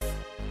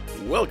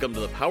Welcome to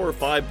the Power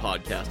 5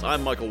 Podcast.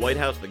 I'm Michael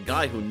Whitehouse, the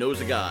guy who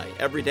knows a guy.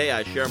 Every day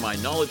I share my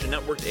knowledge and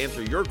network to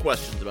answer your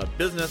questions about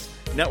business,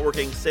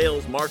 networking,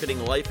 sales,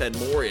 marketing, life, and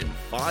more in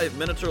 5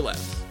 minutes or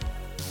less.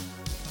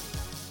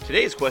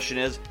 Today's question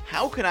is,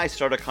 how can I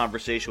start a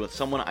conversation with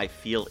someone I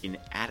feel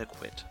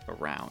inadequate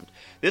around?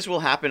 This will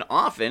happen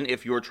often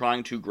if you're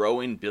trying to grow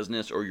in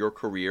business or your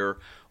career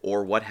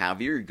or what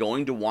have you. You're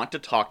going to want to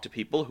talk to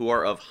people who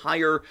are of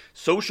higher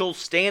social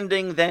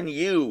standing than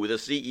you. The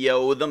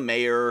CEO, the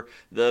mayor,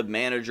 the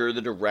manager,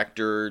 the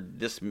director,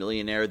 this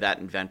millionaire, that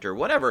inventor,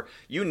 whatever.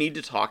 You need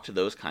to talk to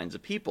those kinds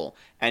of people.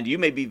 And you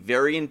may be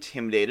very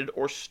intimidated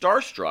or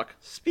starstruck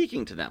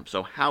speaking to them.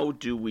 So how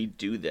do we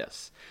do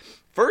this?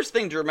 First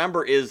thing to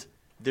remember is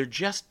they're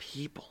just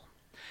people.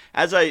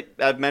 As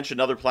I've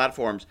mentioned other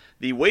platforms,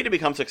 the way to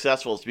become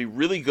successful is to be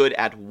really good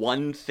at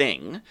one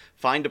thing,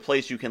 find a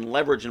place you can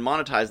leverage and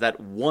monetize that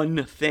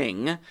one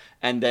thing,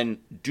 and then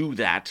do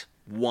that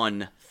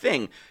one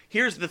thing.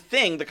 Here's the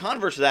thing, the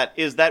converse of that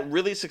is that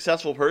really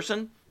successful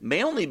person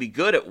may only be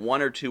good at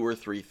one or two or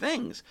three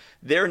things.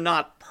 They're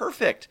not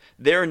perfect.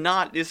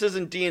 This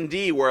isn't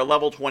D&D where a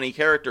level 20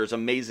 character is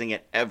amazing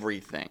at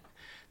everything.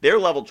 They're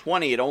level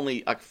 20 at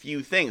only a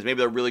few things. Maybe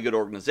they're really good at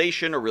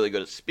organization or really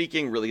good at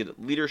speaking, really good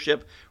at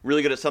leadership,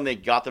 really good at something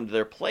that got them to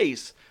their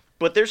place,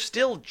 but they're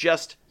still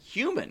just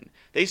human.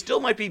 They still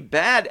might be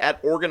bad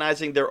at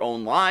organizing their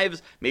own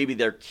lives. Maybe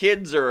their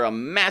kids are a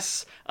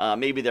mess.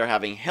 Maybe they're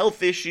having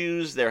health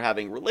issues. They're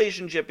having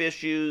relationship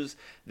issues.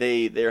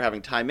 They're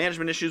having time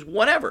management issues,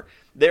 whatever.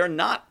 They're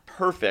not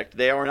perfect.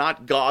 They are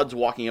not gods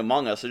walking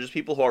among us. They're just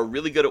people who are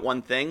really good at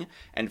one thing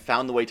and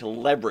found the way to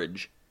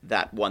leverage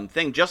that one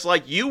thing, just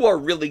like you are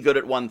really good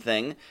at one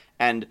thing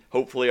and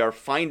hopefully are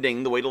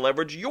finding the way to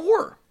leverage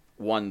your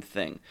one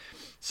thing.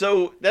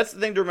 So that's the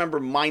thing to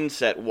remember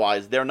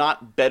mindset-wise. They're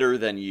not better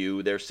than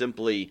you. They're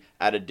simply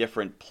at a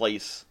different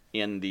place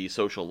in the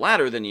social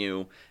ladder than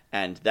you,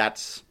 and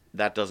that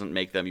doesn't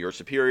make them your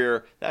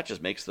superior. That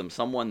just makes them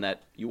someone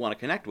that you want to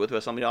connect with, who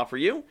has something to offer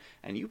you,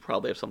 and you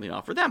probably have something to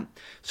offer them.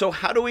 So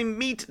how do we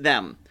meet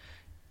them?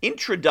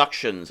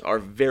 Introductions are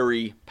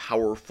very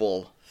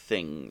powerful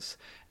things,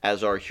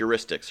 as are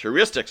heuristics.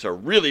 Heuristics are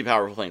really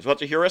powerful things.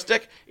 What's a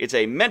heuristic? It's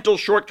a mental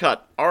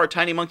shortcut. Our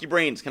tiny monkey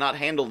brains cannot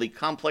handle the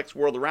complex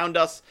world around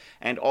us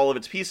and all of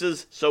its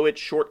pieces, so it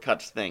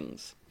shortcuts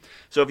things.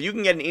 So if you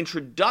can get an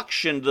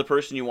introduction to the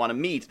person you want to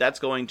meet, that's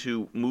going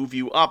to move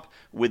you up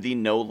with the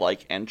know,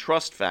 like, and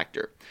trust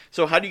factor.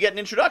 So how do you get an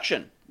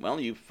introduction? Well,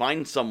 you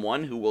find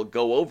someone who will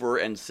go over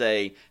and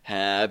say,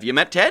 "Have you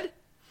met Ted?"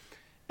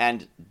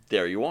 And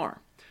there you are.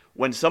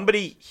 When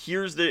somebody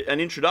hears an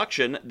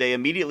introduction, they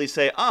immediately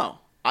say, "Oh,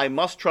 I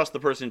must trust the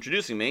person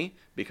introducing me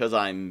because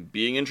I'm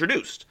being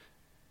introduced.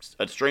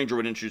 A stranger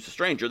would introduce a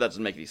stranger. That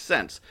doesn't make any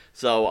sense.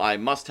 So I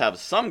must have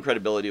some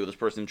credibility with this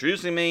person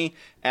introducing me,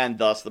 and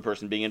thus the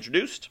person being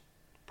introduced,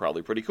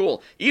 probably pretty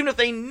cool." Even if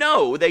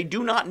they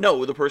do not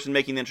know the person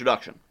making the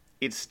introduction,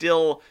 it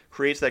still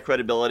creates that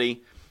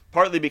credibility,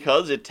 partly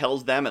because it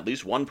tells them at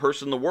least one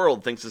person in the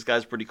world thinks this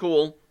guy's pretty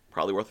cool,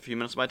 probably worth a few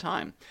minutes of my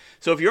time.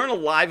 So if you're in a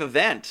live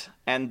event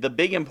and the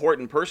big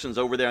important person's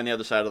over there on the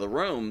other side of the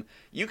room,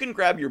 you can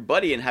grab your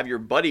buddy and have your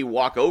buddy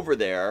walk over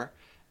there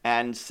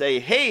and say,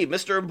 "Hey,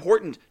 Mr.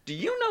 Important, do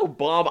you know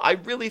Bob? I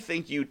really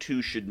think you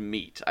two should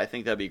meet. I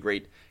think that'd be a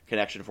great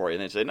connection for you."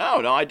 And they say,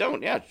 No, I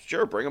don't. Yeah,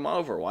 sure, bring him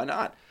over. Why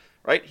not?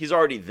 Right? He's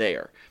already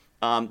there.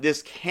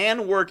 This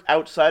can work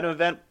outside of an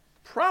event.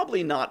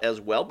 Probably not as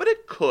well, but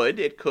it could.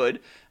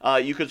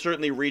 You could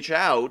certainly reach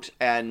out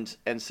and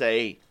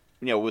say,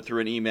 through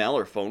an email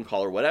or phone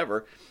call or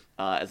whatever,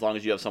 as long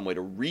as you have some way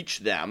to reach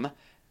them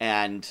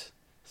and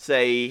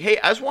say, "Hey,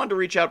 I just wanted to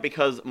reach out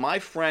because my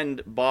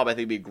friend Bob, I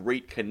think, would be a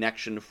great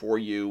connection for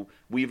you.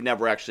 We've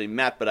never actually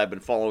met, but I've been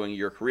following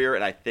your career,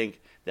 and I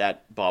think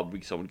that Bob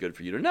would be someone good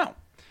for you to know."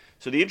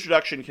 So the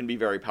introduction can be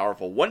very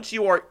powerful. Once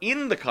you are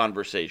in the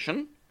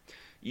conversation,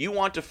 you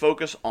want to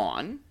focus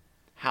on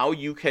how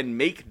you can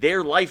make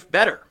their life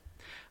better.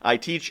 I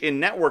teach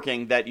in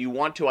networking that you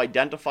want to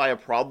identify a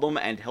problem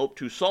and help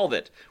to solve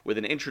it with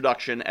an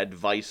introduction,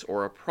 advice,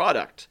 or a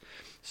product.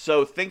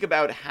 So think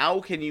about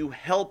how can you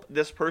help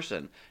this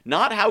person?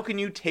 Not how can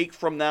you take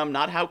from them,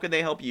 not how can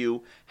they help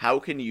you, how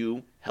can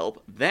you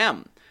help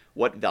them?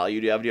 What value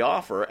do you have to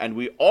offer? And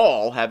we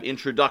all have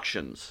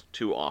introductions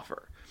to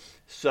offer.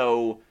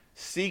 So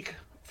seek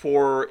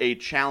for a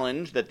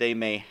challenge that they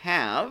may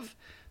have,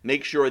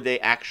 make sure they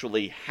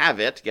actually have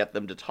it, get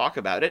them to talk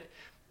about it,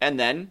 and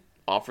then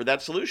offer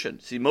that solution.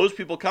 See, most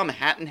people come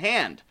hat in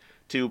hand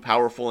to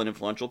powerful and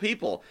influential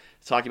people,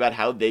 talking about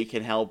how they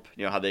can help,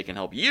 how they can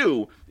help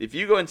you. If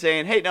you go and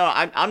saying, "Hey, no,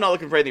 I'm not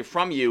looking for anything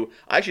from you.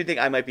 I actually think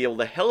I might be able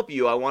to help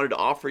you. I wanted to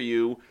offer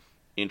you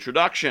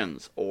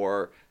introductions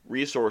or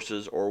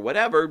resources or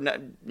whatever.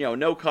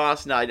 No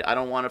cost. No, I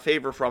don't want a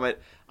favor from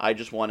it. I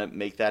just want to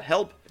make that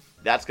help."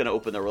 That's going to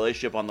open the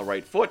relationship on the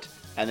right foot,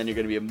 and then you're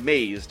going to be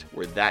amazed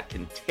where that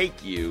can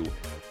take you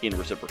in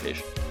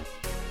reciprocation.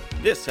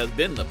 This has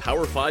been the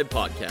Power 5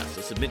 Podcast.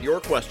 To submit your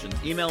questions,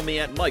 email me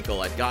at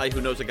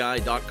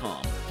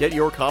michael@guywhoknowsaguy.com. Get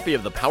your copy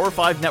of the Power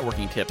 5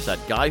 networking tips at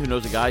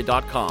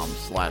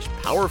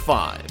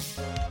guywhoknowsaguy.com/power5.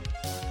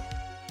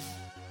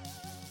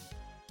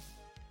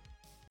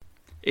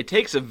 It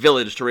takes a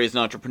village to raise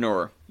an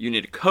entrepreneur. You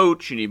need a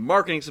coach, you need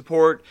marketing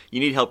support, you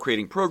need help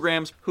creating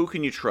programs. Who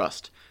can you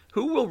trust?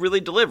 Who will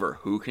really deliver?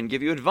 Who can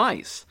give you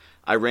advice?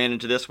 I ran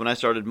into this when I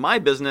started my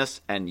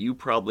business, and you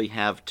probably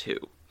have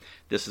too.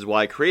 This is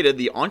why I created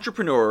the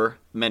Entrepreneur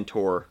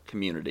Mentor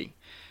Community.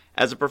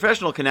 As a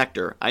professional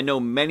connector, I know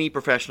many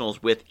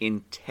professionals with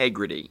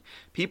integrity,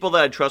 people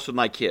that I'd trust with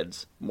my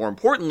kids. More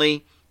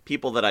importantly,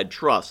 people that I'd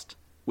trust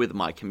with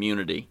my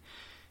community.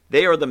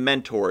 They are the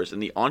mentors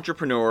in the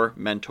Entrepreneur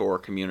Mentor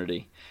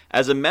Community.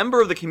 As a member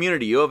of the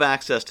community, you have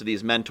access to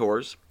these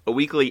mentors, a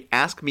weekly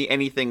Ask Me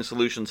Anything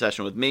solution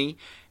session with me,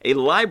 a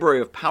library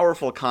of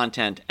powerful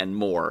content, and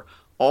more,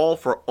 all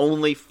for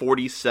only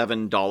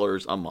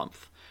 $47 a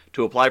month.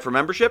 To apply for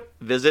membership,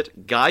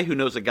 visit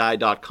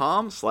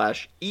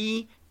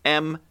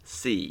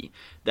guywhoknowsaguy.com/EMC.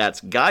 That's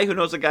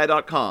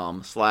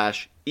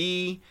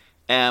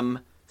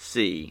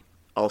guywhoknowsaguy.com/EMC.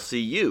 I'll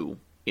see you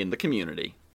in the community.